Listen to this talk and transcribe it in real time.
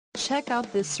Check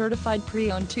out this certified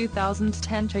pre-owned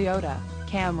 2010 Toyota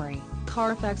Camry.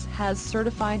 Carfax has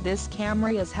certified this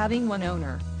Camry as having one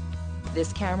owner.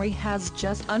 This Camry has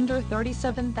just under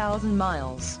 37,000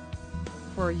 miles.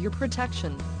 For your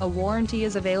protection, a warranty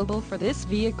is available for this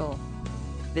vehicle.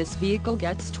 This vehicle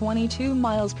gets 22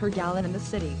 miles per gallon in the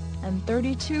city, and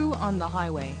 32 on the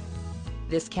highway.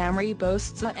 This Camry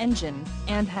boasts an engine,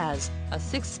 and has a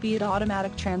 6-speed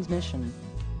automatic transmission.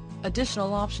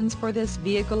 Additional options for this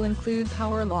vehicle include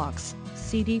power locks,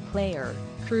 CD player,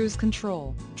 cruise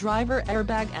control, driver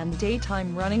airbag and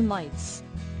daytime running lights.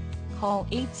 Call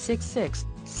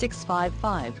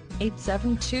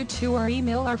 866-655-8722 or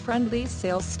email our friendly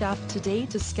sales staff today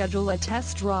to schedule a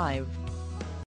test drive.